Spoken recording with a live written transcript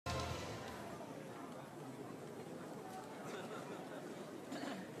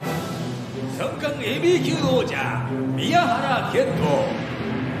三冠ヘビー級王者宮原健人。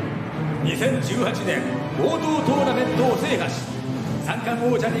2018年合同トーナメントを制覇し三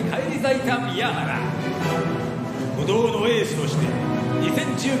冠王者に返り咲いた宮原。不動のエースとして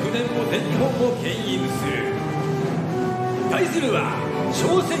2019年も全日本を牽引する。対するは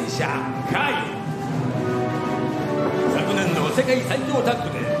挑戦者甲斐。昨年の世界最強タッ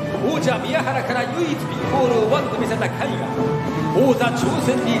グで王者宮原から唯一ピンボールをワンと見せた甲斐が王座挑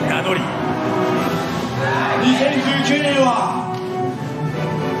戦に名乗り、2019年は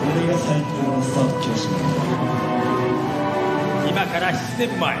俺が最強のスタート教師。今から7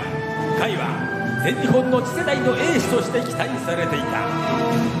年前、甲斐は全日本の次世代のエースとして期待されていた。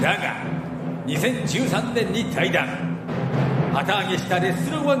だが2013年に退団。旗揚げしたレッス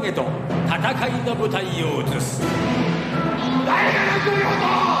ルワンへと戦いの舞台を移す。誰が何と言おうと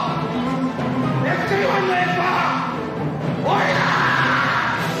レッスルワンのエースは俺だ。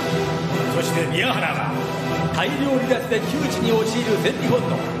そして宮原は大量離脱で窮地に陥る全日本の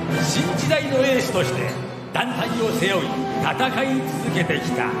新時代のエースとして団体を背負い戦い続けてき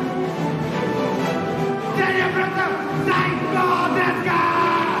た。ジャニアブラッド最高ですか。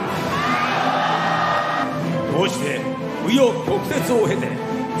こうして紆余曲折を経て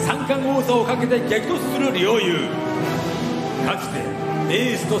三冠王座をかけて激突する両雄。かつて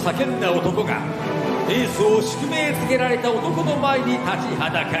エースと叫んだ男がエースを宿命づけられた男の前に立ちは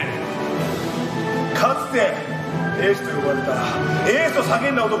だかる。かつてエースと呼ばれたエースと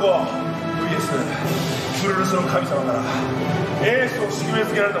叫んだ男 VS プロレスの神様からエースを宿命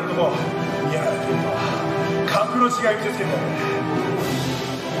づけられた男宮原健人。格の違い見せつけたよね。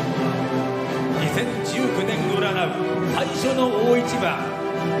2019年を占う最初の大一番。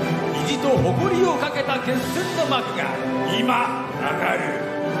意地と誇りをかけた決戦の幕が今上がる。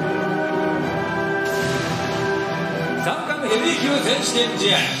三冠ヘビー級選手権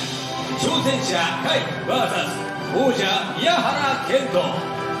試合、挑戦者甲斐 VS 王者宮原健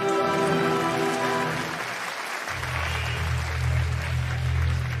人。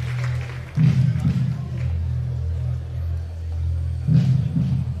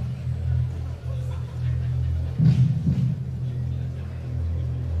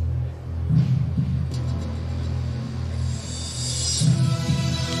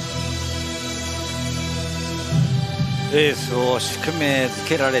エースを宿命づ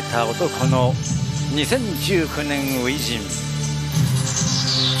けられた男の2019年初陣。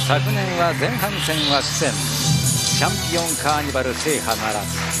昨年は前半戦は苦戦、チャンピオンカーニバル制覇ならず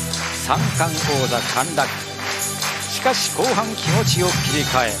三冠王座陥落。しかし後半気持ちを切り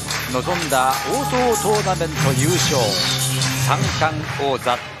替え臨んだ王道トーナメント優勝、三冠王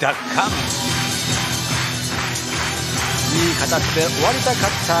座奪還。いい形で終わりたかっ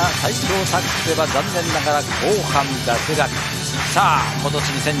た最強タッグでは残念ながら後半脱落。さあ今年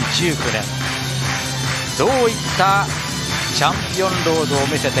2019年どういったチャンピオンロードを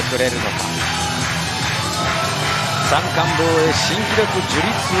見せてくれるのか。三冠防衛新記録樹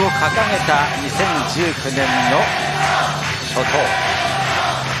立を掲げた2019年の初頭、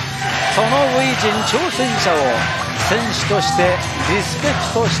その初陣挑戦者を選手としてリスペク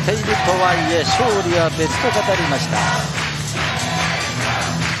トしているとはいえ勝利は別と語りました。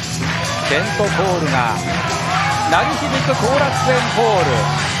ケントコールが鳴り響く後楽園ホール、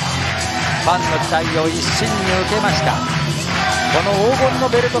ファンの期待を一身に受けました。この黄金の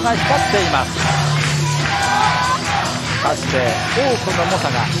ベルトが光っています。かつて多くの猛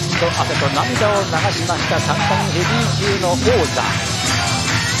者が血と汗と涙を流しました三冠ヘビー級の王座。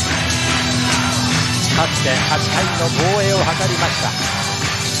かつて8回の防衛を図りました。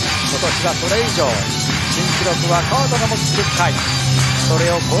今年はそれ以上、新記録はカードが持つ10回、そ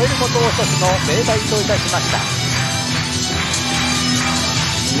れを超えることを一つの命題といたしました。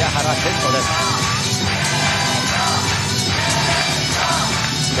宮原健人です。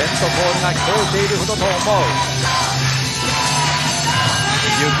ケントコールが聞こえているほどと思う。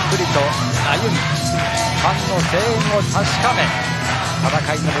ゆっくりと歩み、ファンの声援を確かめ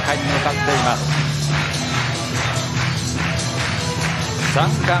戦いの舞台に向かっています。三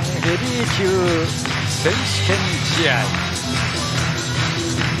冠ヘビー級選手権試合、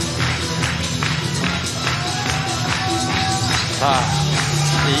さあ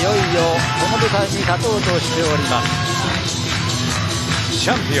いよいよこの舞台に立とうとしております。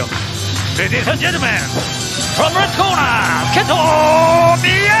チャンピオン Ladies and gentlemen from red corner Kento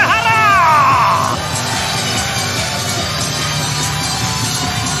Miyahara。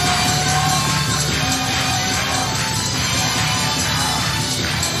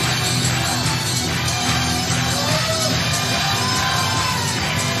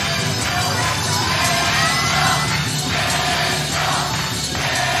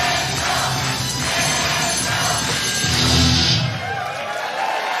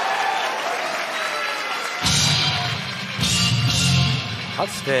か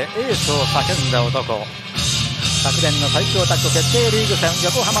つてエースを叫んだ男、昨年の最強タッグ決定リーグ戦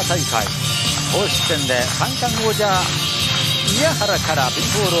横浜大会公式戦で三冠王者宮原からピン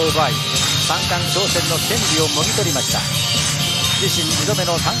ボールを奪い三冠挑戦の権利をもぎ取りました。自身2度目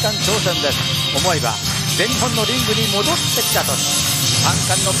の三冠挑戦です。思えば全日本のリングに戻ってきたと三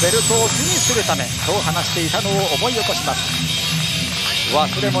冠のベルトを手にするためと話していたのを思い起こします。忘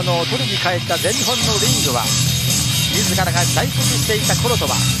れ物を取りに帰った全日本のリングは自らが在籍していた頃と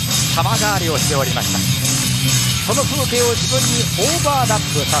は様変わりをしておりました。その風景を自分にオーバーラッ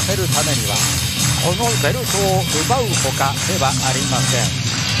プさせるためにはこのベルトを奪うほかではありません。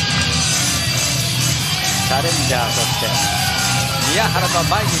チャレンジャーとして宮原の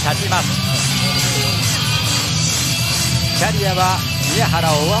前に立ちます。キャリアは宮原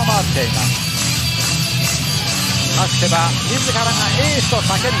を上回っています。かつては自らがエースと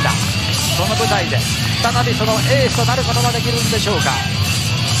叫んだその舞台で再びそのエースとなることができるんでしょうか。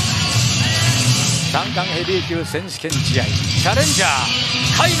三冠ヘビー級選手権試合チャレンジャー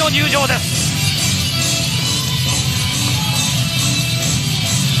甲斐の入場です。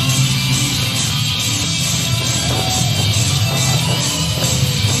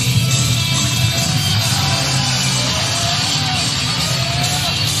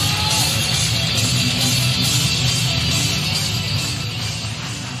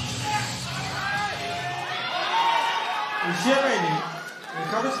試合前に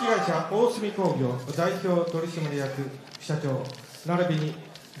株式会社大隅工業代表取締役社長並びに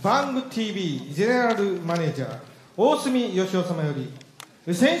バング TV ゼネラルマネージャー大隅義夫様より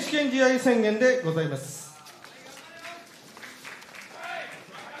選手権試合宣言でございます。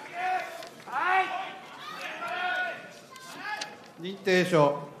認定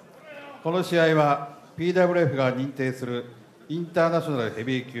書。この試合は PWF が認定するインターナショナルヘ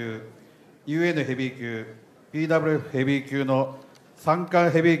ビー級 UN ヘビー級PWF ヘビー級の三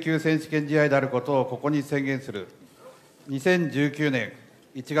冠ヘビー級選手権試合であることをここに宣言する。2019年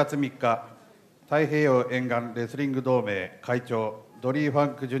1月3日太平洋沿岸レスリング同盟会長ドリー・フ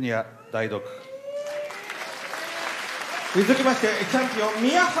ァンク・ジュニア代読。続きましてチャンピオン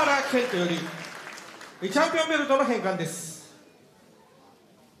宮原健人よりチャンピオンベルトの返還です。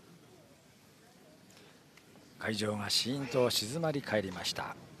会場がシーンと静まり返りまし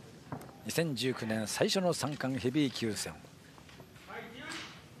た。2019年最初の三冠ヘビー級戦、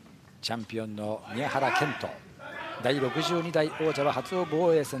チャンピオンの宮原健人、第62代王者は初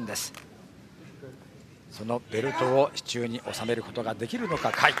防衛戦です。そのベルトを手中に収めることができるのか。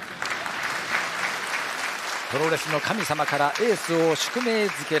甲斐、プロレスの神様からエースを宿命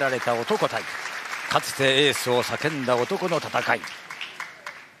づけられた男対かつてエースを叫んだ男の戦い。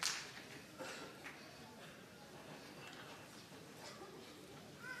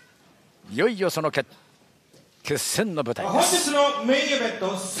いよいよその決戦の舞台です。本日のメインイベン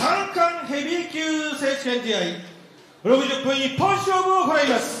ト三冠ヘビー級選手権試合60分一本勝負を行い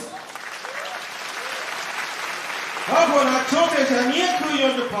ます。パワフルな挑戦者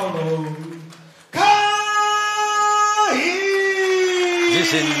240パウンド甲斐、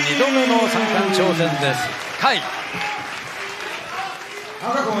自身2度目の三冠挑戦です。甲斐。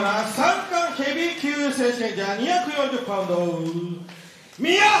赤コーナー三冠ヘビー級選手権者240パウンド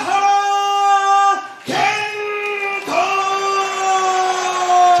宮原健人、チ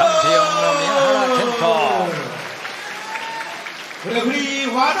ャンピオンの宮原健人、レフリ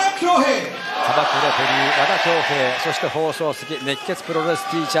ー和田恭平、砂漠レフェリー和田恭平、そして放送席熱血プロレス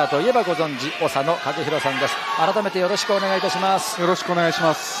ティーチャーといえばご存知長野和弘さんです。改めてよろしくお願いいたします。よろしくお願いし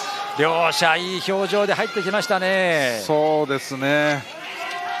ます。両者いい表情で入ってきましたね。そうですね、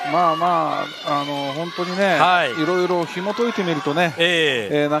まあ本当にね、はい、いろいろ紐解いてみると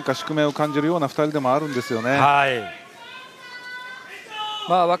ね、なんか宿命を感じるような2人でもあるんですよね。はい、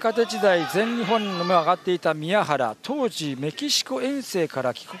若手時代全日本にも上がっていた宮原、当時メキシコ遠征か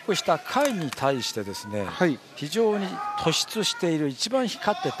ら帰国した甲斐に対してですね、はい、非常に突出している、一番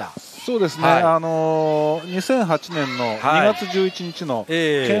光ってた。そうですね、はい、2008年の2月11日の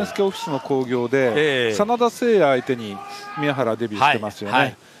健介オフィスの興行で、真田誠也相手に宮原デビューしてますよね。はいは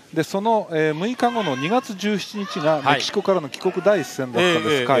い、でその6日後の2月17日がメキシコからの帰国第一戦だったん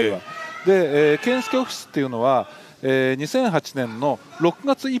です、甲斐は。で、健介オフィスっていうのは2008年の6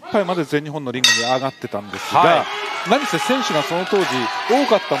月いっぱいまで全日本のリングに上がってたんですが、はい、何せ選手がその当時多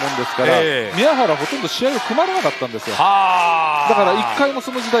かったもんですから、宮原ほとんど試合を組まれなかったんですよ。だから1回も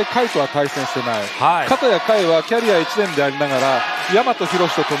その時代甲斐とは対戦してない、はい、片や甲斐はキャリア1年でありながら大和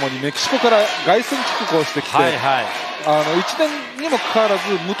宏とともにメキシコから凱旋帰国をしてきて、1年にもかかわらず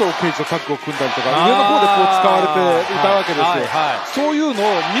武藤敬司とタッグを組んだりとか、上の方でこう使われていたわけですよ。そういうのを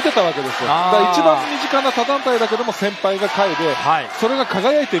見てたわけですよ。だから一番身近な他団体だけども先輩が甲斐で、それが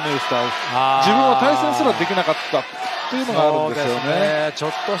輝いて見えた。自分は対戦すらできなかったというのがあるんですよね。ちょ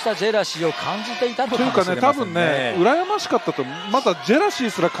っとしたジェラシーを感じていたのかもしれませんね。というかね、多分ね、羨ましかったと、まだジェラシー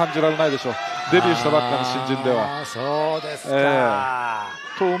すら感じられないでしょう。デビューしたばっかの新人では。そうですか、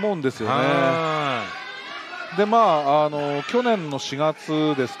と思うんですよね。で、去年の4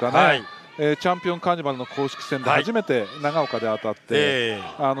月ですかね、チャンピオンカーニバルの公式戦で初めて長岡で当たって、シ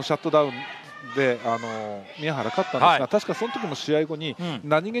ャットダウンで宮原勝ったんですが、確かその時も試合後に、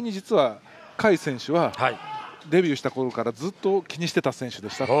何気に実は甲斐選手は、デビューした頃からずっと気にしてた選手で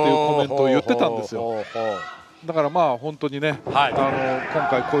したっていうコメントを言ってたんですよ。だから本当にね、今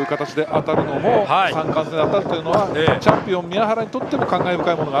回こういう形で当たるのも、三冠戦で当たるというのは、チャンピオン宮原にとっても感慨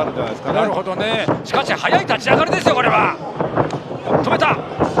深いものがあるんじゃないですかね。なるほどね。しかし早い立ち上がりですよ、これは。止めた。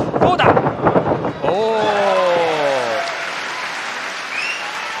どうだ。い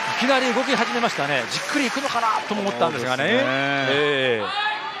きなり動き始めましたね。じっくりいくのかなと思ったんですがね。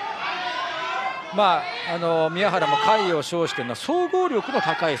宮原も甲斐を称しているのは総合力の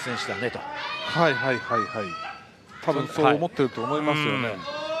高い選手だねと。多分そう思ってると思いますよね。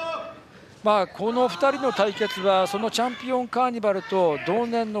この2人の対決はそのチャンピオンカーニバルと同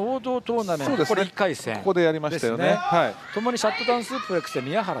年の王道トーナメント、これ1回戦、ここでやりましたよね。ともにシャットダウンスープレックスで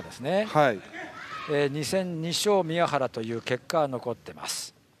宮原ですね。2戦2勝宮原という結果が残ってま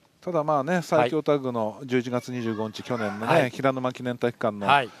す。ただ最強タッグの11月25日去年のね、平沼記念体育館の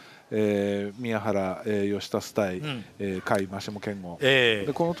宮原、吉田スタイ、甲斐、真下健吾、で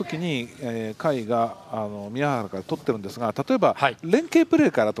この時に、甲斐が宮原から取ってるんですが、例えば、連携プレ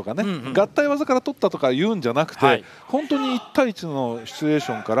ーからとかね、合体技から取ったとか言うんじゃなくて、本当に1対1のシチュエー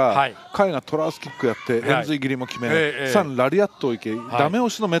ションから、甲斐がトラースキックやって円髄切りも決め、さらにラリアットをいけ、ダメ押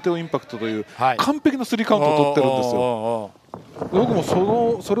しのメテオインパクトという、完璧な3カウントを取ってるんですよ。僕も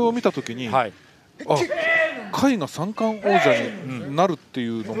それを見た時に、甲斐が三冠王者になるってい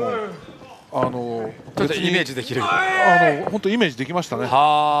うのも、ちょっとイメージできる、本当イメージできましたね、そ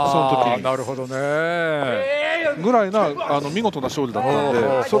の時に。なるほどね。ぐらいな見事な勝利だったの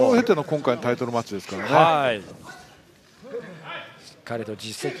で、それを経ての今回のタイトルマッチですからね。しっかりと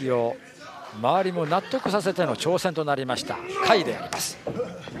実績を周りも納得させての挑戦となりました甲斐であります。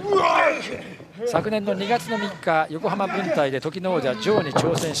昨年の2月の3日、横浜分隊で時の王者ジョーに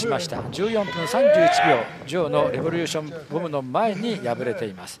挑戦しました。14分31秒、ジョーのレボリューションボムの前に敗れて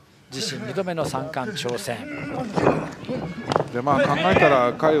います。自身2度目の三冠挑戦で、考えた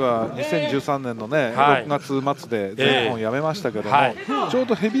ら甲斐は2013年のね、6月末で全日本辞めましたけども、ちょう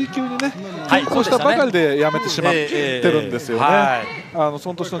どヘビー級にね転向したばかりで辞めてしまってるんですよね。そ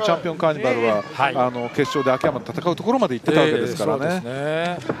の年のチャンピオンカーニバルは、決勝で秋山と戦うところまで行ってたわけですからね。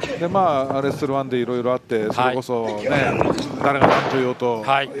でレッスル1でいろいろあって、それこそね、誰が何と言おうと、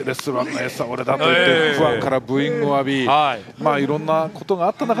レッスル1のエースは俺だと言ってファンからブーイングを浴び、いろんなことがあ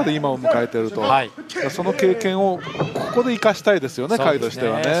った中で今を迎えていると、その経験をここで生かしたいですよね、甲斐として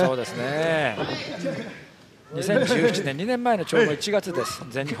はね。そうですね。2017年、2年前のちょうど1月です。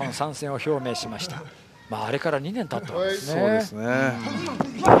全日本参戦を表明しました。あれから2年経ったんですね。そうですね。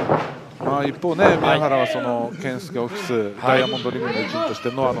一方ね、宮原はその健介オフィスダイヤモンドリングの一員として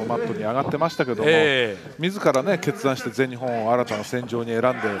ノアのマットに上がってましたけども、自らね決断して全日本を新たな戦場に選ん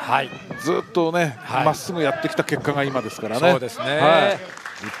で、ずっとねまっすぐやってきた結果が今ですからね。そうですね。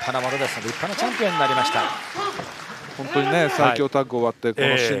立派なものです。立派なチャンピオンになりました。本当にね、最強タッグ終わってこ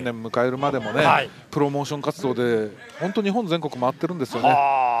の新年迎えるまでもね、プロモーション活動で本当日本全国回ってるんですよね。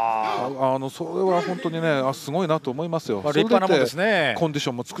それは本当にね、すごいなと思いますよ。立派なものですね。コンディシ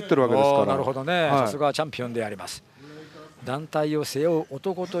ョンも作ってるわけですから。なるほどね。さすがチャンピオンであります。団体を背負う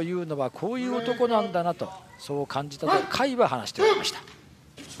男というのはこういう男なんだなと、そう感じたと甲斐は話しておりました。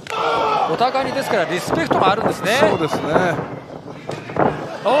お互いにですからリスペクトがあるんですね。そうですね。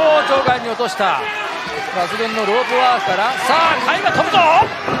場外に落とした抜群のロープワークから、さあ甲斐が飛ぶぞ。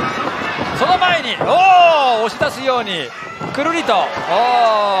その前に押し出すようにくるりと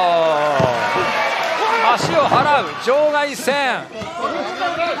足を払う場外線、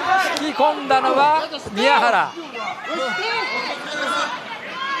引き込んだのは宮原。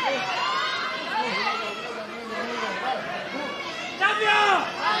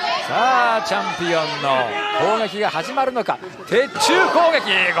さあチャンピオンの攻撃が始まるのか。鉄柱攻撃、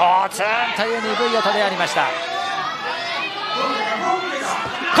ゴツンという鈍い音でありました。こ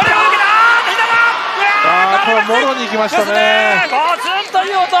れを受けた。これもろに行きましたね。ゴツンと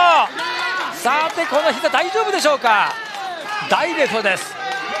いう音。さてこの膝大丈夫でしょうか。ダイレクトです。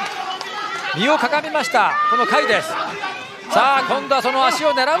身をかがみましたこの甲斐です。さあ今度はその足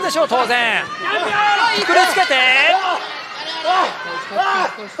を狙うでしょう。当然くりつけて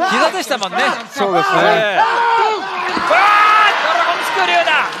膝でしたもんね。そうですね。ドラゴンスクリュー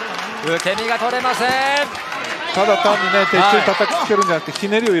だ。受け身が取れません。ただ単にね鉄柱に叩きつけるんじゃなくてひ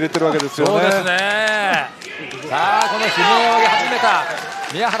ねりを入れてるわけですよね。そうですね。さあこの悲鳴を上げ始めた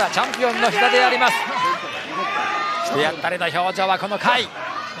宮原チャンピオンの膝であります。してやったりの表情はこの甲斐。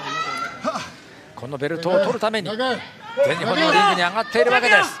このベルトを取るために全日本のリングに上がっているわけ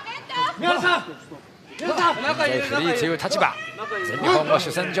です。フリーという立場、全日本を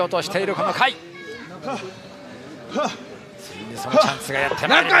主戦場としているこの甲斐。ついにそのチャンスがやって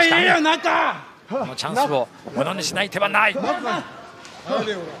まいりました。このチャンスをものにしない手はない。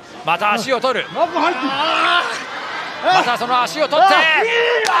また足を取る。またその足を取って、うわ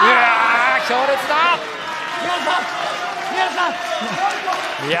ー強烈だ。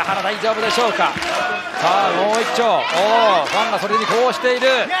宮原大丈夫でしょうか。さあもう一丁。ファンがそれにこうしている。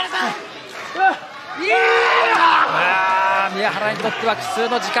宮原にとっては苦痛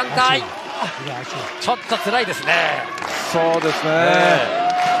の時間帯、ちょっと辛いですね。そうですね。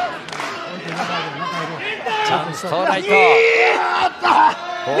チャンス到来と小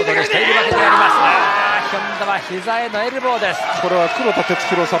躍りしているわけであります。今度は膝へのエルボーです。これは黒田哲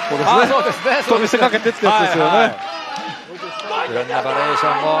弘殺法ですね。そうですね。と見せかけてってやつですよね。いろんなバリエーショ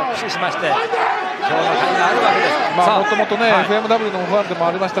ンを駆使しまして今日の回があるわけです。もともとね FMW のファンでも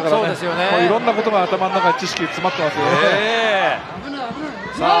ありましたからね。そうですよね。いろんなことが頭の中に知識詰まってますよね。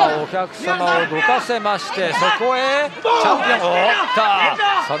さあお客様をどかせましてそこへチャンピオン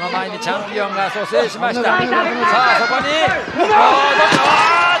その前にチャンピオンが蘇生しました。さあそこに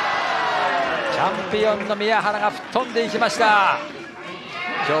チャンピオンの宮原が吹っ飛んでいきました。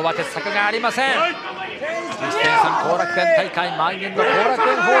今日は鉄柵がありません。1.3 後楽園大会満員の後楽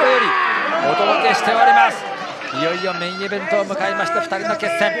園ホールよりお届けしております。いよいよメインイベントを迎えました2人の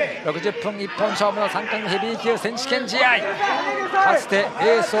決戦、60分一本勝負の三冠ヘビー級選手権試合。かつて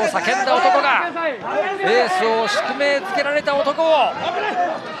エースを叫んだ男がエースを宿命づけられた男を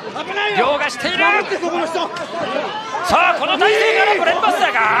凌駕している。さあこの体勢からブレンバスタ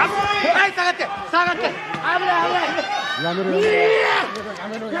ーが下がって下がって、危ない危ない、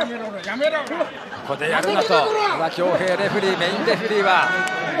やめろ。ここでやるなと和田恭平レフリー、メインレフリーは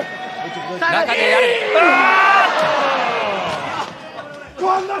中でやる。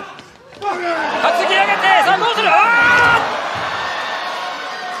担ぎ上げて、さあどうする。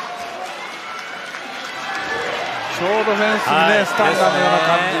ちょうどフェンスにね、スタンガンのような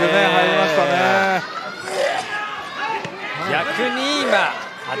感じでね入りましたね。逆に今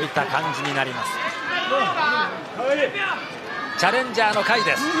浴びた感じになります。チャレンジャーの甲斐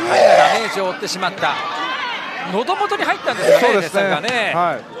です。甲斐がダメージを負ってしまった。喉元に入ったんですよね。そうですね。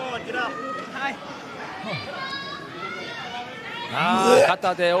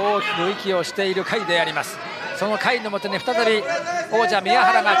肩で大きく息をしている甲斐であります。その甲斐のもとに再び王者宮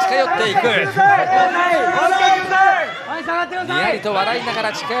原が近寄っていく。にやりと笑いなが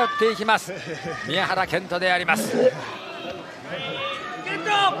ら近寄っていきます宮原健人であります。すご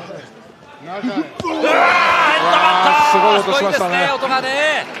い音しましたね。音が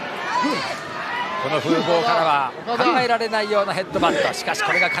ね。この風貌からは考えられないようなヘッドバット。しかし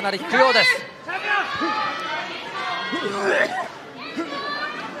これがかなり効くようです。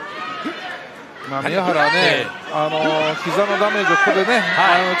宮原はね、膝のダメージをここでね、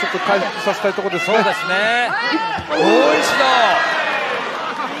ちょっと回復させたいところですね。そうですね。もう一度。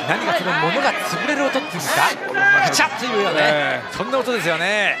何かその物が潰れる音っていうんですか。カチャッというよね。そんな音ですよ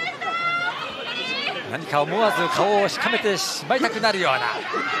ね。何か思わず顔をしかめてしまいたくなるような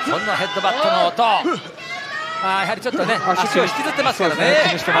そんなヘッドバットの音。やはりちょっとね足を引きずってますからね。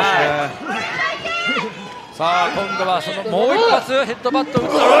さあ今度はそのもう一発ヘッドバットを打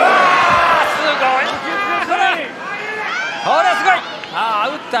つ。すごい。これすごい。打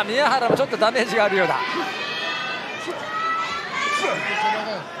った宮原もちょっとダメージがあるようだ。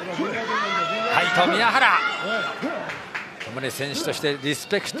甲斐と宮原共に選手としてリス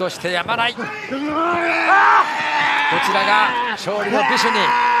ペクトしてやまない。どちらが勝利の美酒に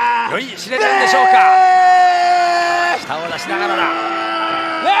酔いしれるんでしょうか。舌を出しながらだ。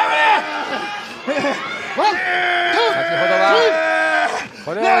先ほどは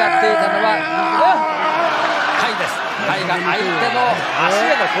これをやっていたのは甲斐です。甲斐が相手の足へ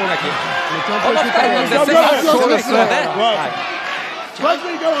の攻撃。この2人の絶戦がそうですよね。ここ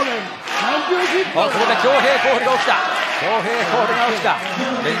で恭平コールが起きた。恭平コールが起きた。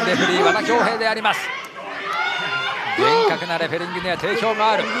メインレフリー和田恭平であります。厳格なレフェリングには定評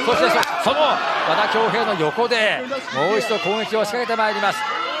がある。そしてその和田恭平の横でもう一度攻撃を仕掛けてまいります。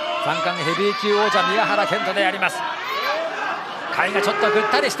三冠ヘビー級王者宮原健人であります。回がちょっとぐっ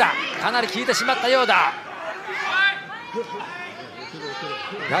たりした、かなり効いてしまったようだ。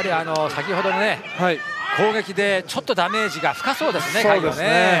やはり先ほどのね、はい、攻撃でちょっとダメージが深そうですね。そうです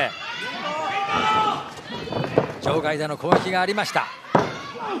ね。場外での攻撃がありました。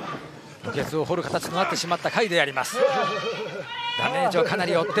ケツを掘る形となってしまった回であります。ダメージをかな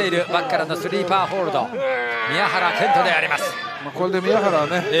り負っているバックからのスリーパーホールド宮原健人であります。これで宮原は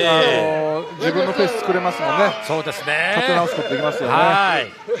ね、自分のペース作れますもんね。そうですね。立て直すことできますよね。は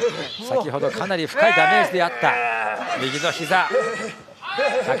い。先ほどかなり深いダメージであった右の膝。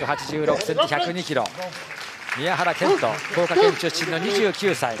186センチ102キロ。宮原健人、福岡県出身の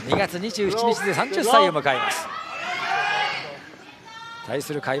29歳、2月27日で30歳を迎えます。対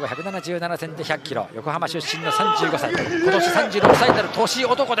する甲斐は177センチ100キロ、横浜出身の35歳、今年36歳になる年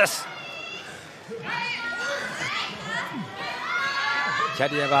男です。キャ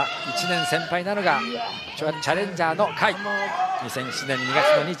リアは1年先輩なのがチャレンジャーの甲斐。2007年2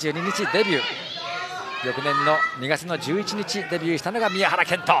月の22日デビュー、翌年の2月の11日デビューしたのが宮原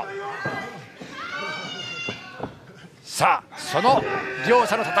健人。さあその両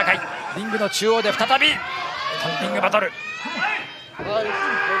者の戦い、リングの中央で再びスタンピングバトル、ブ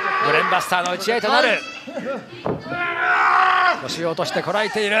レンバスターの打ち合いとなる。腰を落としてこらえ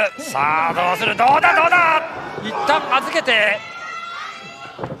ている。さあどうする、どうだどうだ、一旦預けて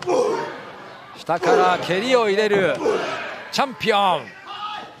下から蹴りを入れるチャンピオン。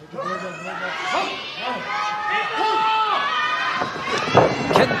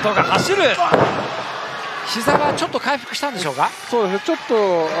ケントが走る。膝はちょっと回復したんでしょうか。そうですね、ちょっ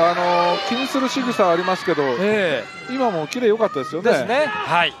と気にする仕草はありますけど、今も綺麗良かったですよね。ですね。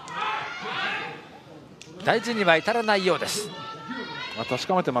はい。大事には至らないようです。確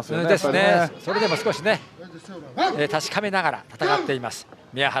かめてますよね。ですね。それでも少しね、確かめながら戦っています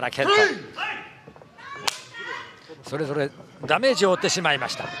宮原健人。それぞれダメージを負ってしまいま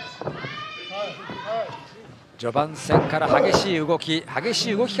した。序盤戦から激しい動き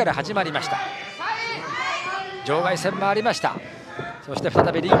から始まりました。場外戦もありました。そして再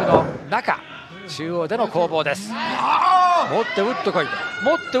びリングの中中央での攻防です。持って打ってこいと、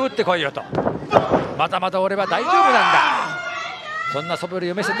持って打ってこいよと、まだまだ俺は大丈夫なんだ、そんな素振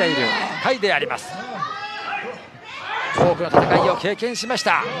りを見せている回であります。多くの戦いを経験しまし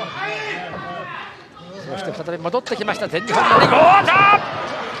た。そして再び戻ってきました全日本のリング。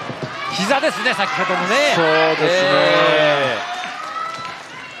膝ですね、先ほどのね。そうですね、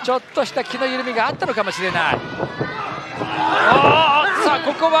ちょっとした気の緩みがあったのかもしれない。さあ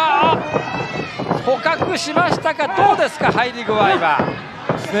ここは捕獲しましたか、どうですか入り具合は。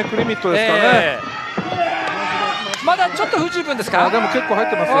スネークリミットですかね、まだちょっと不十分ですか。でも結構入っ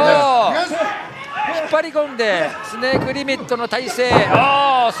てますよね。引っ張り込んでスネークリミットの体勢。さ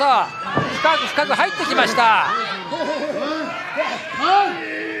あ深く入ってきました。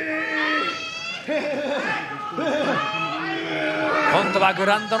今度はグ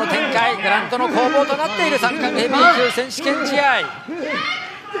ラウンドの展開、グラウンドの攻防となっている三冠ヘビー級選手権試合。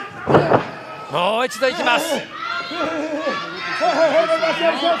もう一度いきます。ち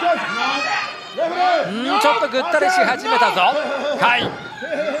ょっとぐったりし始めたぞ。はい。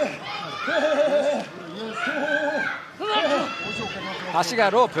足が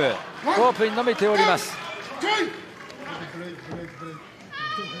ロープに伸びております。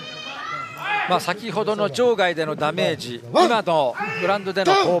先ほどの場外でのダメージ、今のグラウンドで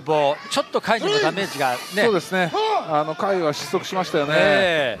の攻防、ちょっと甲斐にもダメージがね。そうですね、甲斐は失速しましたよ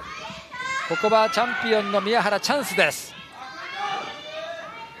ね。ここはチャンピオンの宮原チャンスです。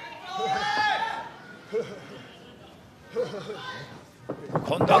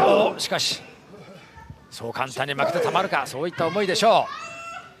今度はしかしそう簡単に負けてたまるか、そういった思いでしょ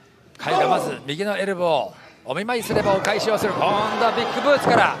う。甲斐がまず右のエルボーお見舞いすればお返しをする。今度はビッグブーツ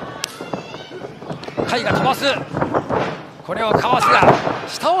から甲斐が飛ばす。これをかわすが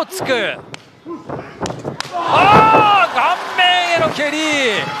下をつく。顔面への蹴り。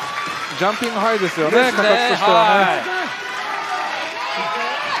ジャンピングハイですよね、形としては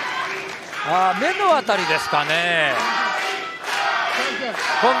ね。目のあたりですかね。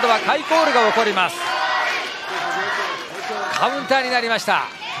今度は甲斐コールが起こります。カウンターになりました。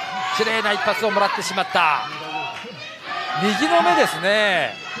綺麗な一発をもらってしまった。右の目です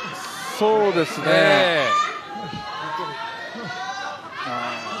ね。そうですね、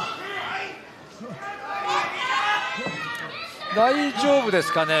大丈夫で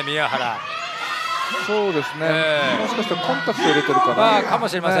すかね宮原。そうですね、もしかしたらコンタクト入れてるかな、かも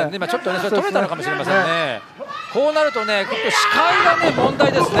しれませんね、今ちょっとね、それ取れたのかもしれませんね。こうなるとね、視界がね、問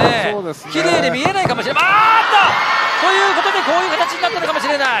題ですね、綺麗に見えないかもしれない、ということで、こういう形になったのかもし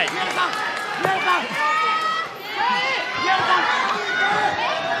れない。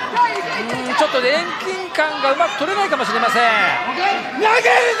ちょっと遠近感がうまく取れないかもしれません。さ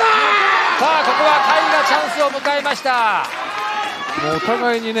あ、ここは甲斐がチャンスを迎えました。もうお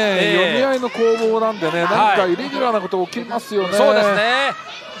互いにね、読み合いの攻防なんでね、なんかイレギュラーなこと起きますよね。そうですね。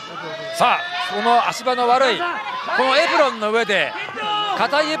さあ、この足場の悪いこのエプロンの上で、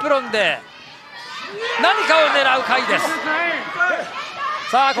硬いエプロンで何かを狙う甲斐です。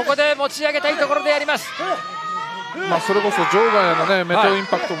さあ、ここで持ち上げたいところであります。それこそ場外へのね、メテオイン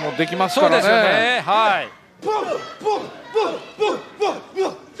パクトもできますからね。そうですよね。はい。場外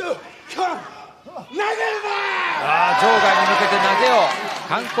に向けて投げを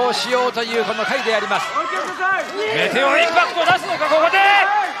敢行しようというこの回であります。メテオインパクトを出すのか、ここで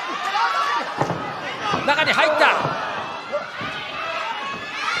中に入った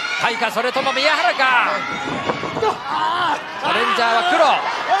甲斐か、それとも宮原か。チャレンジャーは黒、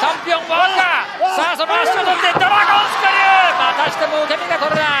チャンピオンは赤。さあ、その足を取ってドラゴンスクリュー、またしても受け身が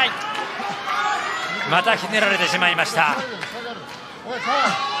取れない。またひねられてしまいました。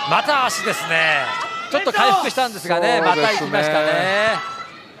また足ですね。ちょっと回復したんですがね、また行きましたね。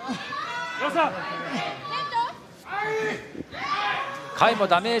甲斐も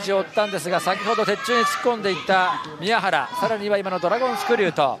ダメージを負ったんですが、先ほど鉄柱に突っ込んでいった宮原、さらには今のドラゴンスクリュ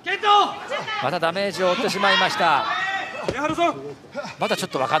ーとまたダメージを負ってしまいました。まだちょっ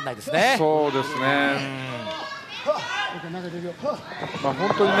と分かんないですね。そうですね。本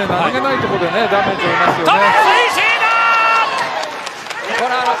当にね、何気ないところでね、ダメージを負いますよね。こ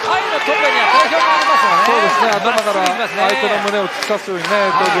れ甲斐のトペには定評がありますよね。そうですね、頭から相手の胸を突き刺すようにね、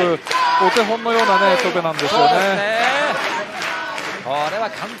飛ぶお手本のようなね、トペなんですよね。これは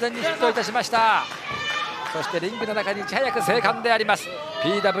完全にヒットいたしました。そしてリングの中にいち早く生還であります。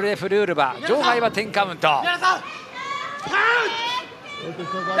 PWF ルールは場外は10カウント。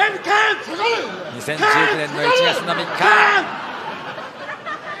2019年の1月の3日、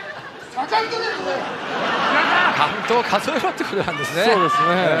カウントを数えろってことなんですね。そうです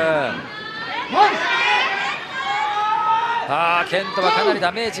ね。ケントはかなり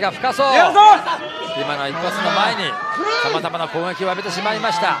ダメージが深そう。今の一発の前にさまざまな攻撃を浴びてしまい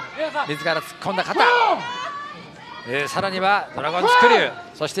ました。自ら突っ込んだ肩、さらにはドラゴンスクリュー、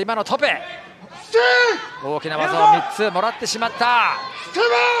そして今のトペ、大きな技を3つもらってしまった。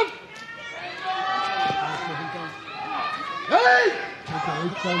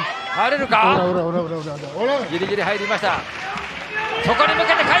入れるか、ギリギリ入りました。そこに向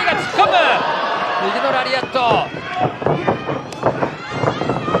けて甲斐が突っ込む、右のラリアット。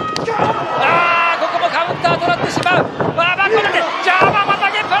ここもカウンター取られてしまう。バックを出てジャーマンま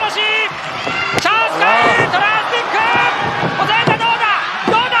たげっぱなし、チャンス甲斐、トランスティック抑えた。どうだ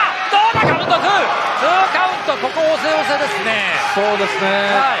カウント2カウント。ここ押せですね。そうです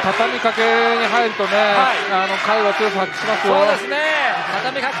ね、畳みかけに入るとね、甲斐は強さ発揮しますよ。そうですね、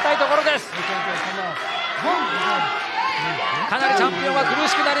畳みかけたいところです。かなりチャンピオンは苦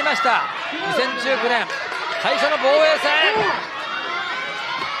しくなりました。2019年最初の防衛戦、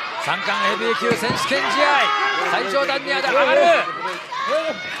三冠ヘビー級選手権試合、最上段に上がる。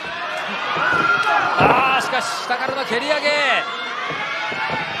しかし下からの蹴り上げ、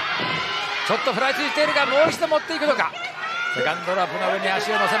ちょっと食らいついているが、もう一度持っていくのか。セカンドラップの上に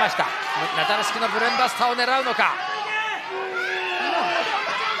足を乗せました。ナタル式のブレンバスターを狙うのか。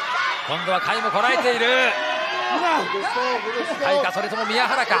今度は甲斐もこらえている。甲斐か、それとも宮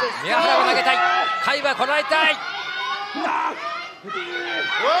原か。宮原を投げたい、甲斐はこらえたい。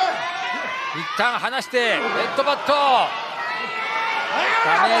一旦離してヘッドバット、ダ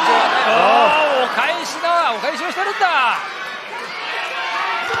メージを与える。お返しをしてるんだ。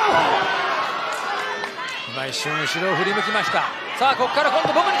今一瞬後ろを振り向きました。さあ、ここから今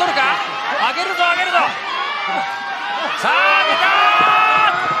度ボムに取るか。上げるぞさあ、出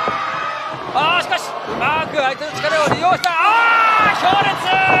た。しかしうまく相手の力を利用した。強烈、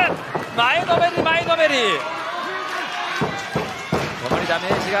前のめり。ここにダメ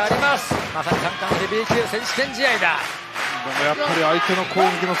ージがあります。まさに三冠ヘビー級選手権試合だ。でもやっぱり相手の攻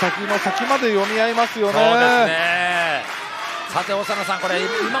撃の先の先まで読み合いますよね。そうですね。さて長野さん、これ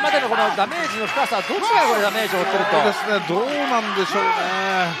今までのこのダメージの深さ、どっちがこれダメージを負ってると。そうですね、どうなんでしょうね。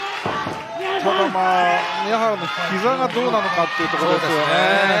ただ宮原の膝がどうなのかっていうところですよね。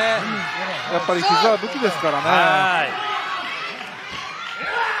やっぱり膝は武器ですからね。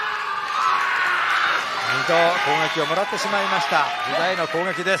2度攻撃をもらってしまいました。膝への攻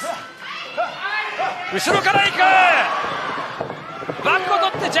撃です。後ろから行く。バックを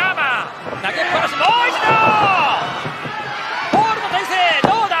取ってジャーマン投げっぱなし、もう一度ホールの体勢、ど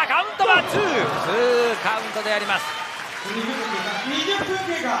うだ、カウントはツーカウントであります。20分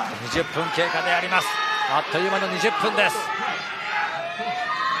経過。20分経過であります。あっという間の20分です。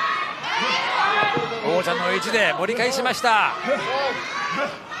王者の意地で盛り返しました。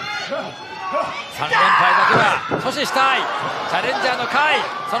3連敗だけは阻止したいチャレンジャーの甲斐、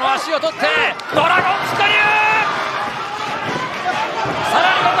その足を取ってドラゴンスクリュー、さ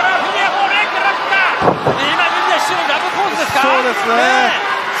らにここからフミヤもレッグラックだ。今みんな一瞬のラブポーズですか。そうですね。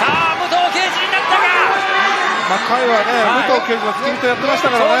さあ武藤敬司になったが、甲斐はね、武藤敬司が付き人やってました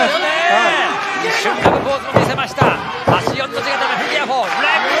からね。一瞬ラブポーズも見せました。足4の字型のフミヤ4レッ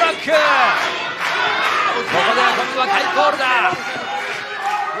グラック、ここでは今度は甲斐コールだ。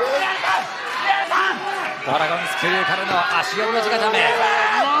ドラゴンスクリューからの足4の字固め、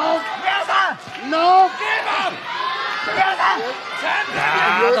ど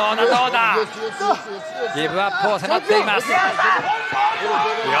うだどうだ、ギブアップを迫っています。よ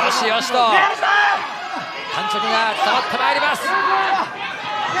しよしと感触が伝わってまいります。甲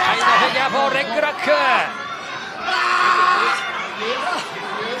斐のフィギュア4レッグラック、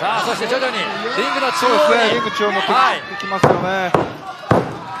さあそして徐々にリングの中央に、リング中央持っていきますよね。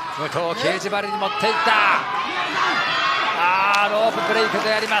武藤敬司バレに持っていった。ロープブレイク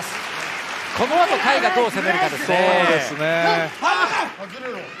であります。この後甲斐がどう攻めるかですね。そうですね。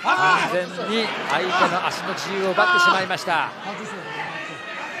完全に相手の足の自由を奪ってしまいました。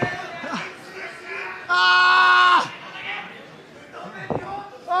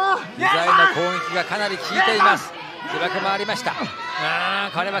膝への攻撃がかなり効いています。疑惑もありました。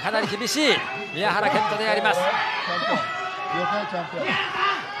これはかなり厳しい宮原健人であります。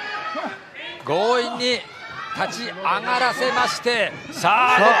強引に立ち上がらせまして、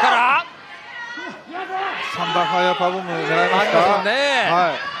さあここから3番ファイアパブも狙いますかね。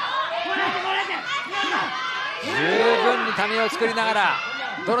十分にためを作りながら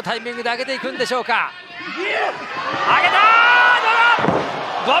どのタイミングで上げていくんでしょうか。上げた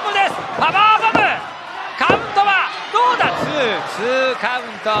ー、ボムです、パワーボム。カウントはどうだ、ツーカウン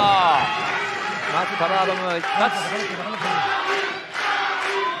ト。まずパワーボム一発、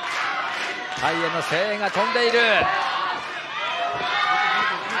甲斐への声援が飛んでいる。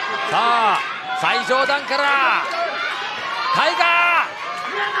さあ最上段から甲斐が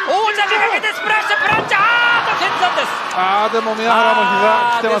王者めがけてスプラッシュプランチャーと剣山です。でも宮原も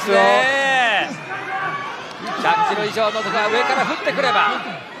膝来てますよ。100キロ以上のところが上から降ってくれば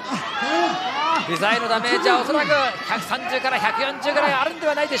膝へのダメージはおそらく130から140ぐらいあるんで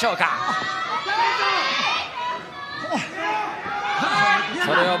はないでしょうか。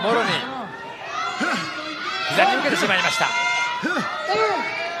それをもろに膝に受けてしまいました。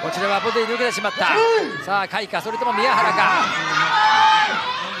こちらはボディに受けてしまった。さあ甲斐か、それとも宮原か。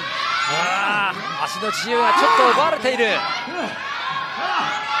足の自由がちょっと奪われている。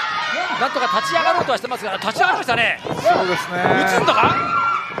なんとか立ち上がろうとはしてますが、立ち上がりましたね。そうですね。打つのか、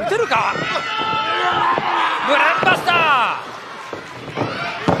打てるか。ブレンバスタ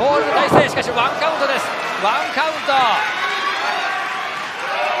ー、ホールの体勢、しかしワンカウントです。ワンカウント。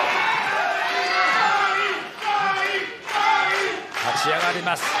立ち上がり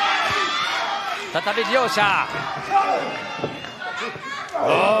ます。再び両者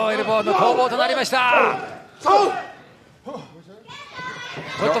エルボーの攻防となりました。ちょ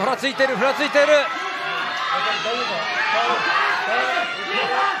っとふらついている、ふらついている。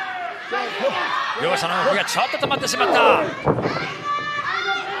両者の動きがちょっと止まってしまった。ど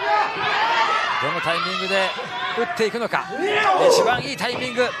のタイミングで打っていくのか。一番いいタイミ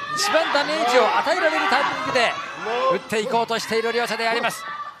ング、一番ダメージを与えられるタイミングで打っていこうとしている両者であります。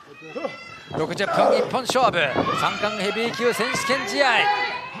60分一本勝負、三冠ヘビー級選手権試合。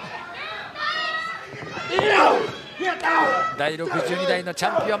第62代のチ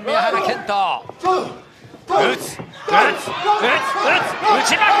ャンピオン宮原健人、打つ打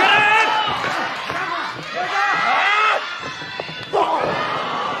ちまくる。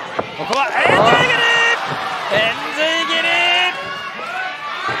ここはエンズイギリ、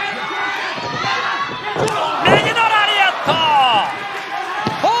右のラリアット。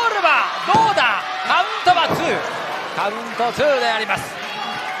ホールはどうだ、カウントは2、カウント2であります。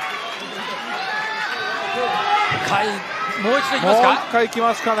甲斐、もう一度いきますか。もう一回いき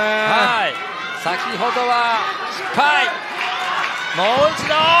ますかね。はい、先ほどは失敗。もう一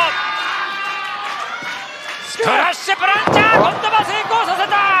度スプラッシュプランチャー、今度は成功させ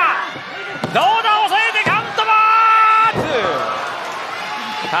た。どうだ、抑えてカウントは2、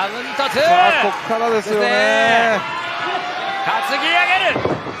カウント2。さあここからですよね。担ぎ上げる、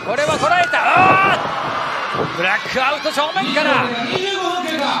これはこらえた。ブラックアウト正面からロン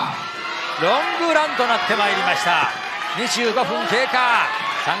グランとなってまいりました。25分経過。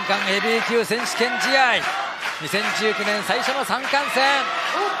三冠ヘビー級選手権試合、2019年最初の三冠戦、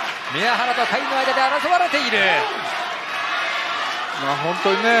宮原と甲斐の間で争われている。本当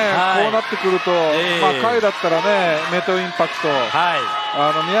にね、こうなってくると、甲斐だったらねメトインパクト、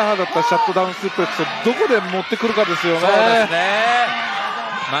宮原だったらシャットダウンスープレックスをどこで持ってくるかですよね。そうですね。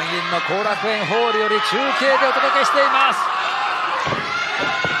満員の後楽園ホールより中継でお届けしています。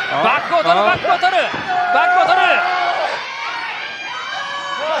バックを取る、バックを取る、バックを取る。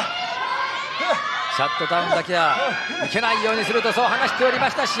シャットダウンだけはいけないようにすると、そう話しておりま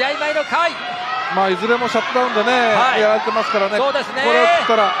した試合前の甲斐。いずれもシャットダウンでね、やられてますからね。そうですね。これを切っ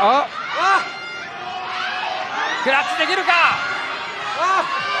たらクラッチできるか。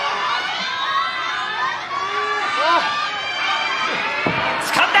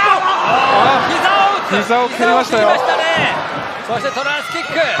掴んだ。膝を蹴りましたよ。そしてトランスキック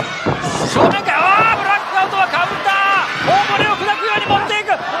正面から、ブラックアウトはカウンター、大骨を砕くように持っていく。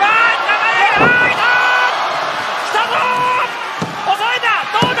来たぞ、抑えた。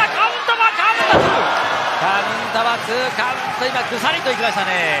どうだ、カウンターは2カウント、今ぐさりといきました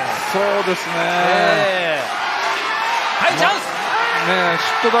ね。そうですね。はい、チャンスね、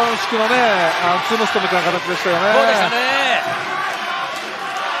シットダウン式のね、ツームストみたいな形でしたよね。そうでしたね。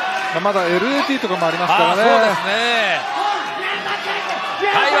まだ LAT とかもありますからね。そうですね。甲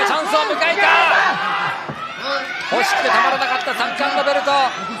斐はチャンスを迎えた。欲しくてたまらなかった三冠のベルト、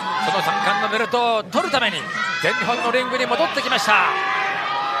その三冠のベルトを取るために全日本のリングに戻ってきました。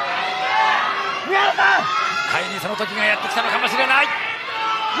甲斐にその時がやってきたのかもしれない。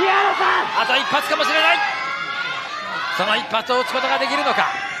あと一発かもしれない。その一発を打つことができるのか。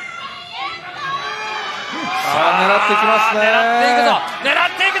狙ってきますね。狙っ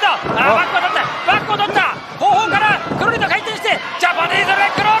ていくぞ。バックを取った、バックを取った。後方からくるりと回転してジャパニーズレ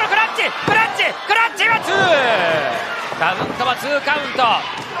ッグロール、クラッチクラッチクラッチは2カウントは2カウント。ド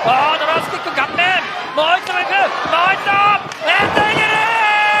ラスティック顔面、もう一度いく、もう一度エントいける。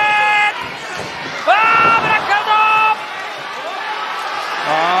ブラックアウト。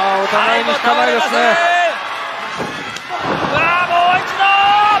お互いに引かないですね。もう一度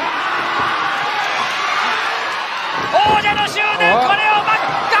王者の執念、これをうまく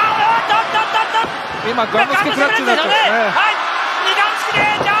今ガンのスケクラッチになってますね。二段式で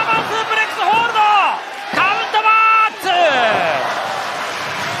ジャーマンスープレックスホールド、カウントは2、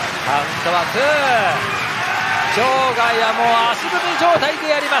カウントは2。場外はもう足踏み状態で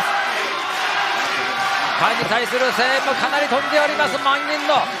やります。甲斐に対する声援もかなり飛んでおります。満員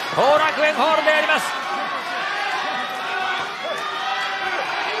の後楽園ホールでやります。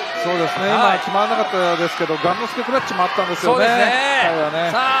そうですね、今決まらなかったですけど、ガンのスケクラッチもあったんですよね。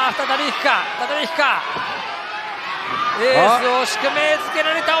さあ再び引くか、エースを宿命づけ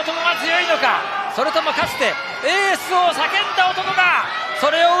られた男が強いのか、それともかつてエースを叫んだ男がそ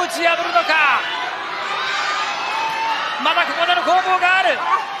れを打ち破るのか。まだここでの攻防がある。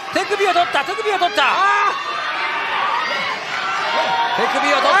手首を取った、手首を取っていま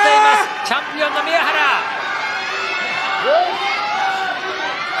すチャンピオンの宮原。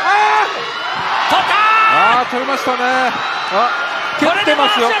取りましたね。蹴ってま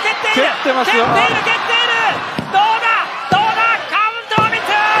すよ。蹴ってますよ。どうだ、カウントを3つ。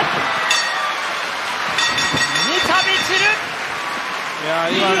三度散る。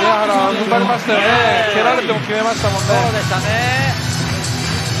今宮原は踏ん張りましたよね。蹴られても決めましたもんね。そうでしたね。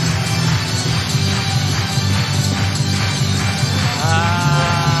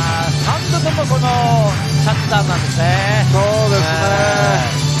3度ともこのシャットダウンなんですね。そうですね。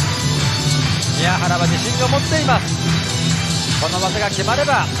宮原は自信を持っています。この技が決まれ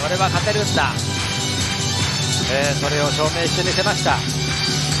ば俺は勝てるんだ、それを証明してみせました。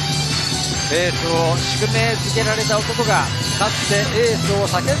エースを宿命づけられた男がかつてエースを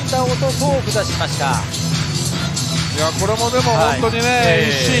叫んだ男を下しました。これもでも本当にね、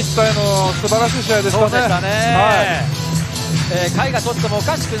一進一退の素晴らしい試合でしたね。そうでしたね。甲斐がとってもお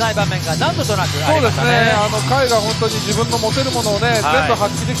かしくない場面が何度となくありましたね。甲斐が本当に自分の持てるものをね、全部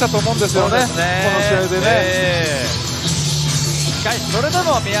発揮できたと思うんですよね、この試合でね。しかしそれで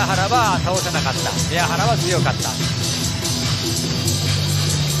も宮原は倒せなかった。宮原は強かった。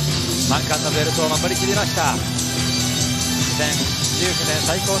三冠のベルトを守りきりました。2019年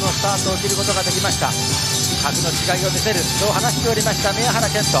最高のスタートを切ることができました。格の違いを見せる、そう話しておりました宮原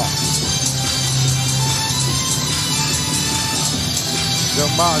健人。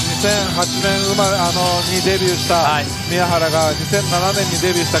2008年にデビューした宮原が2007年に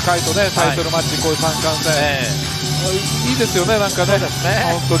デビューした甲斐とね、タイトルマッチ、こういう三冠戦、いいですよね、なんかね、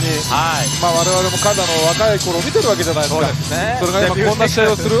本当に、まあ我々も彼らの若い頃を見てるわけじゃないですか、それが今、こんな試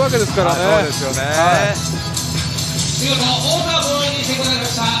合をするわけですからね。そうですよね。見事、太田防衛に成功いた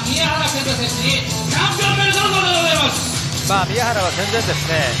しました宮原健太選手にチャンピオンベルトのことでございます。まあ宮原は戦前です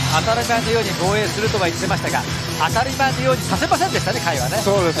ね、当たり前のように防衛するとは言ってましたが、当たり前のようにさせませんでしたね、甲斐はね。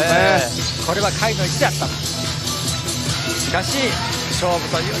そうですね、これは甲斐の意地であったと。しかし勝負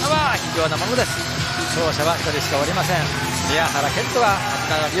というのは卑怯なものです。勝者は1人しかおりません。宮原健人は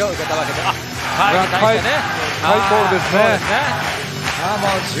8並びを受けたわけで、甲斐に対してね、ハイコールですね。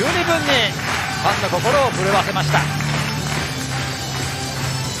もう十二分にファンの心を震わせました。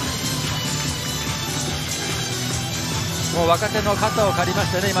もう若手の肩を借りま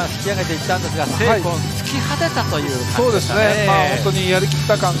してね、今引き上げていったんですが、精魂突き果てたという感じでしたね。そうですね、まあ本当にやりきっ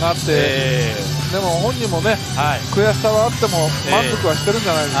た感があって、でも本人もね、悔しさはあっても満足はしてるんじ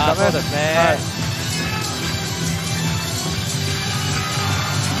ゃないですかね。そうですね。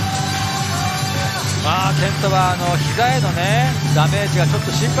まあケントは膝へのねダメージがちょっ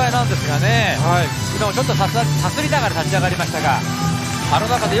と心配なんですがね、今もちょっとさすりながら立ち上がりましたが、あの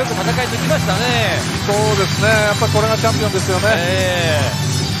中でよく戦い抜きましたね。そうですね、やっぱりこれがチャンピオンですよね。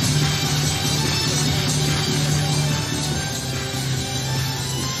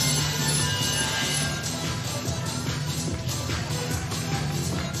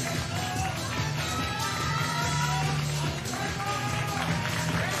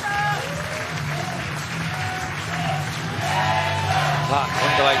さあ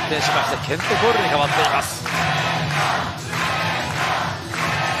今度は一転しましてケントゴールに変わっています。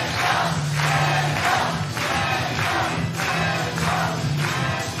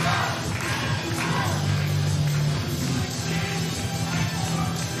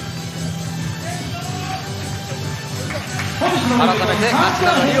改めて町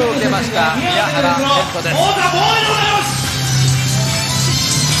田の利を受けました宮原健人です。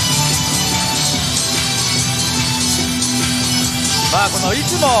まあこのい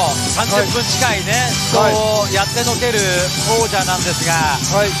つも30分近いね死闘をやってのける王者なんですが、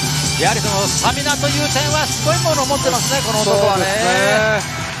やはりそのスタミナという点はすごいものを持ってますね、この男はね。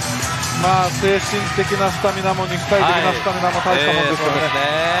まあ精神的なスタミナも肉体的なスタミナも大したもんですよ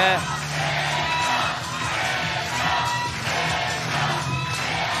ね。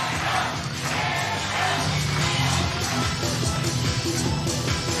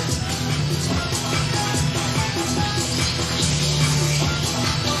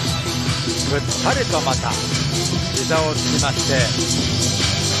ぐったりとまた膝をつきまして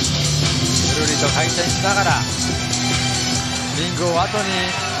ぐるりと回転しながらリングを後に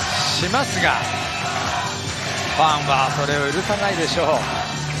しますが、ファンはそれを許さないでしょう。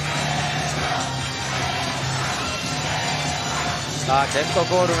さあケント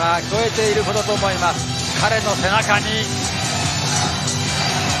コールが聞こえていることと思います。彼の背中に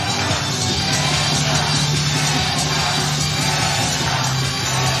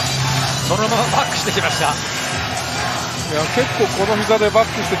そのままバックしてきました。いや結構この膝でバ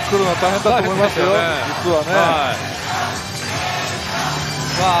ックしてくるのは大変だと思いますよ、実はね。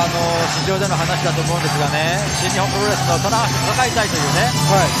まあ市場での話だと思うんですがね、新日本プロレスの棚橋と戦いたいというね、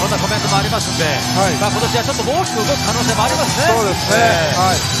そんなコメントもありますんで、まあ今年はちょっと大きく動く可能性もありますね。そうですね。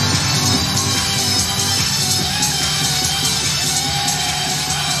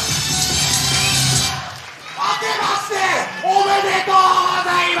おめでとうご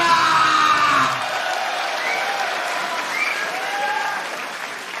ざいます。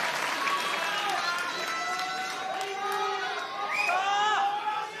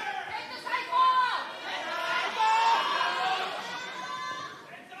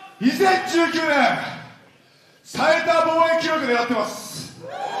2019年最多防衛記録狙ってます。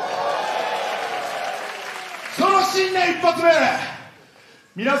その新年一発目、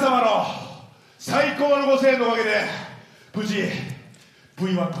皆様の最高のご声援のおかげで無事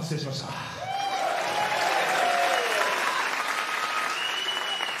V1 達成しました。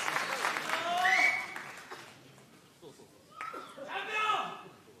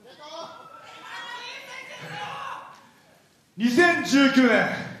2019年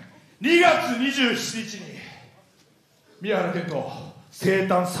2月27日に宮原健人生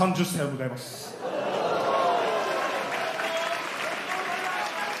誕30歳を迎えます。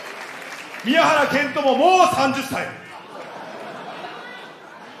宮原健人ももう30歳。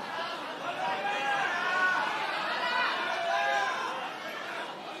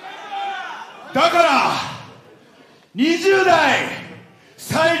だから20代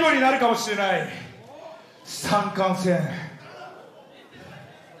最後になるかもしれない三冠戦、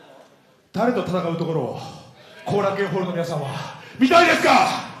誰と戦うところを後楽園ホールの皆さんは見たいです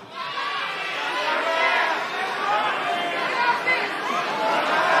か？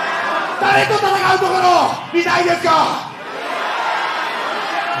誰と戦うところ見たいですか？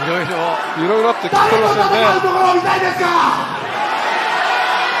いろいろあって聞こ誰とえませんね。戦うところ見たいですか？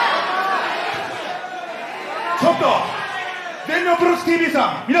ちょっと全日本プロレス TV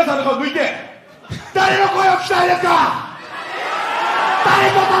さん、皆さんの顔向いて、誰の声を聞きたいですか？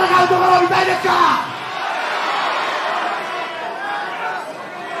誰と戦うところ見たいですか？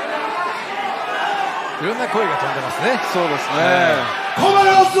いろんな声が飛んでますね。そうですね。この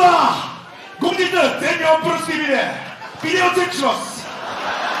様子は後日全日本プロレス TV でビデオチェックします。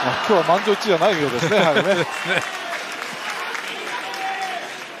今日は満場一致じゃないようですね。はいね。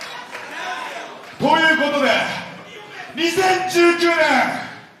ということで2019年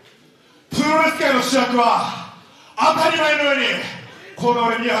プロレス界の主役は当たり前のようにこの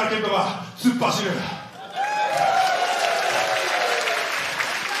俺宮原健人が突っ走る。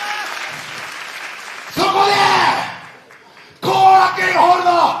そこで後楽園ホール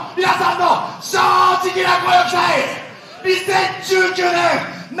の皆さんの正直な声を聞きたい。2019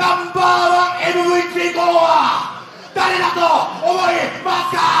年ナンバーワン MVP 候補は誰だと思いま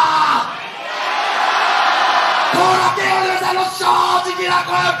すか？後楽園ホールの皆さんの正直な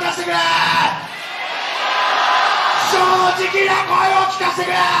声を聞かせてくれ。正直な声を聞かせて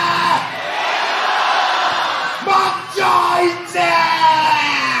くれ。満場一致。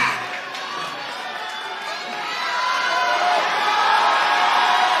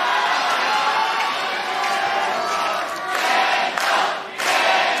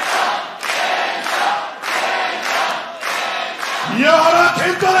宮原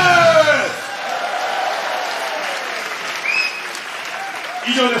健人です。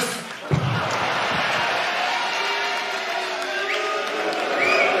以上です。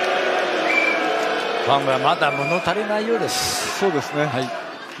ファンはまだ物足りないようです。そうですね。はい。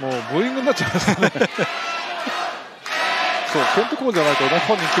もうブーイングになっちゃいますね。そう、ケントコールじゃないとね、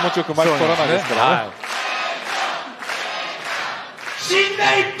本人気持ちよく前に取らないですからね。はい、新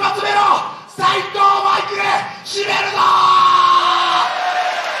年一発目の最高マイクで締めるぞー。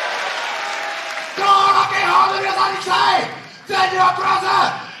後楽園ホールの皆さんに聞きたい。全日本プロレス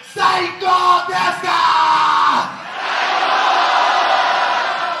最高ですか？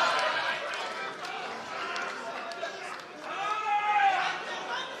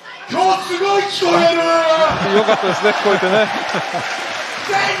今日すごい聞こえる。よかったですね、聞こえてね。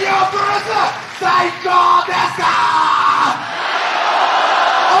全日本プロレス最高ですか？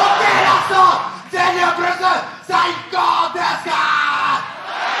 OK ラスト。全日本プロレス最高ですか？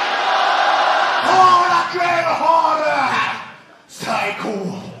後楽園ホール最高。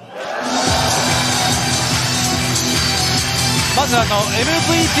まずMVP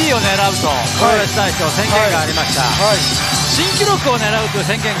を狙うとプロレス大賞宣言がありました。はい、新記録を狙うという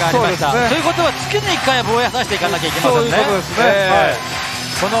宣言がありました。ということは月に1回防衛させていかなきゃいけませんね。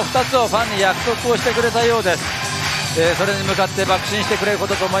この2つをファンに約束をしてくれたようです。それに向かって爆心してくれるこ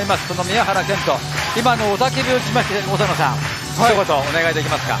とと思います。この宮原健人、今の雄たけびを打ちまして、長野さん、一言お願いでき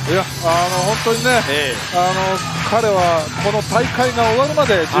ますか？いや、本当にね、彼はこの大会が終わるま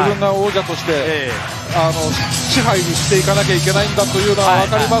で自分が王者として、支配していかなきゃいけないんだというのは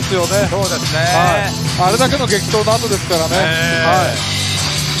分かりますよね。そうですね、あれだけの激闘の後ですからね。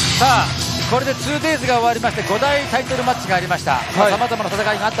さあこれで 2days が終わりまして5大タイトルマッチがありました。さまざまな戦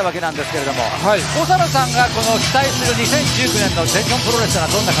いがあったわけなんですけれども、長野さんがこの期待する2019年の全日本プロレス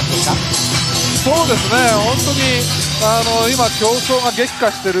はどんな感じですか？そうですね、本当に今、競争が激化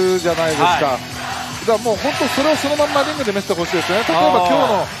してるじゃないですか。だからもう本当それをそのまんまリングで見せてほしいですね。例えば今日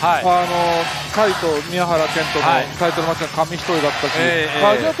の甲斐と宮原健人のタイトルマッチが紙一重だったし、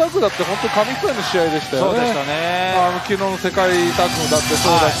アジアタッグだって本当紙一重の試合でしたよね。昨日の世界タッグだって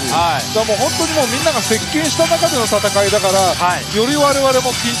そうだし、だからもう本当にもうみんなが接近した中での戦いだから、より我々も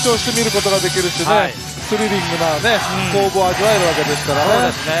緊張して見ることができるしね、スリリングなね、攻防を味わえるわけですから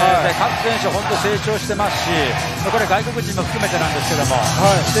ね。各選手本当成長してますし、これ外国人も含めてなんですけども、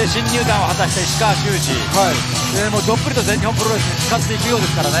で新入団を果たした石川修司、もうどっぷりと全日本プロレスに使っていくようで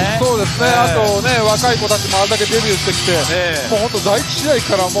すからね。そうですね、あとね、若い子たちもあれだけデビューしてきて、もう本当第一試合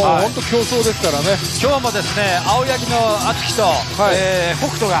からもう本当競争ですからね。今日もですね、青柳の敦樹と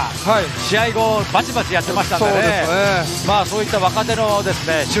北斗が試合後バチバチやってましたんでね、まあそういった若手のです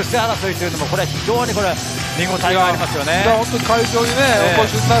ね出世争いというのもこれ非常にこれ見応えがありますよね。本当に会場にね、お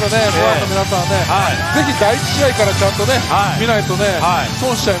越しになるね、ファンの皆さんね、ぜひ第一試合からちゃんとね、見ないとね、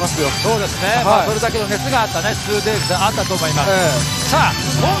損しちゃいますよ。そうですね、それだけの熱があったね、2days であったと思います。さあ、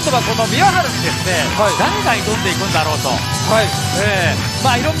今度はこの宮原にですね、誰が挑んでいくんだろうと、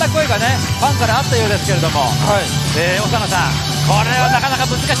まあいろんな声がね、ファンからあったようですけれども、長野さん、これはなかなか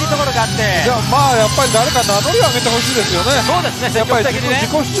難しいところがあって、じゃあまあやっぱり誰か名乗りを上げてほしいですよね。そうですね、積やっぱり極的にね、自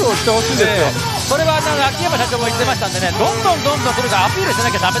己主張してほしいですよ。それは秋山社長も言ってましたんでね、どんどんこれがアピールし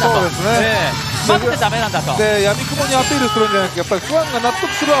なきゃダメだと、そうですね、待ってダメなんだと。で闇雲にアピールするんじゃなくて、やっぱりファンが納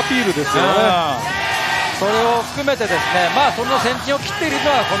得するアピールですよね。それを含めてですね、まあその先陣を切っている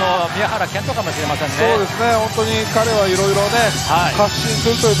のはこの宮原健人かもしれませんね。そうですね、本当に彼はいろいろね、発信す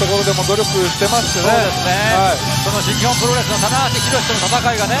るというところでも努力してましてね。そうですね、その新日本プロレスの棚橋宏との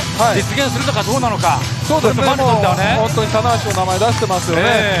戦いがね、実現するのかどうなのか。そうですね、ファンにとってはね、本当に棚橋の名前出してますよ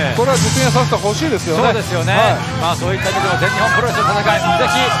ね。これは実現させてほしいですよね。そうですよね、まあそういった意味でも全日本プロレスの戦い、ぜ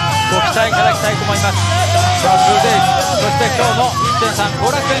ひご期待いただきたいと思います。さあ 2days、そして今日の 1.3 後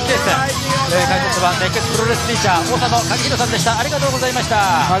楽園決戦、解説は熱血プロレスティーチャー大佐野影弘さんでした。ありがとうございまし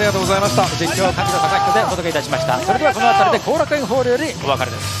た。ありがとうございました。実況柿野貴彦でお届けいたしました。それではこの辺りで後楽園ホールよりお別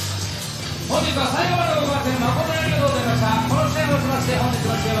れです。本日は最後までご観戦誠にありがとうございました。この試合をもちまして本日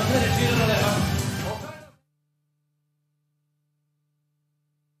の試合はすべて終了でございます。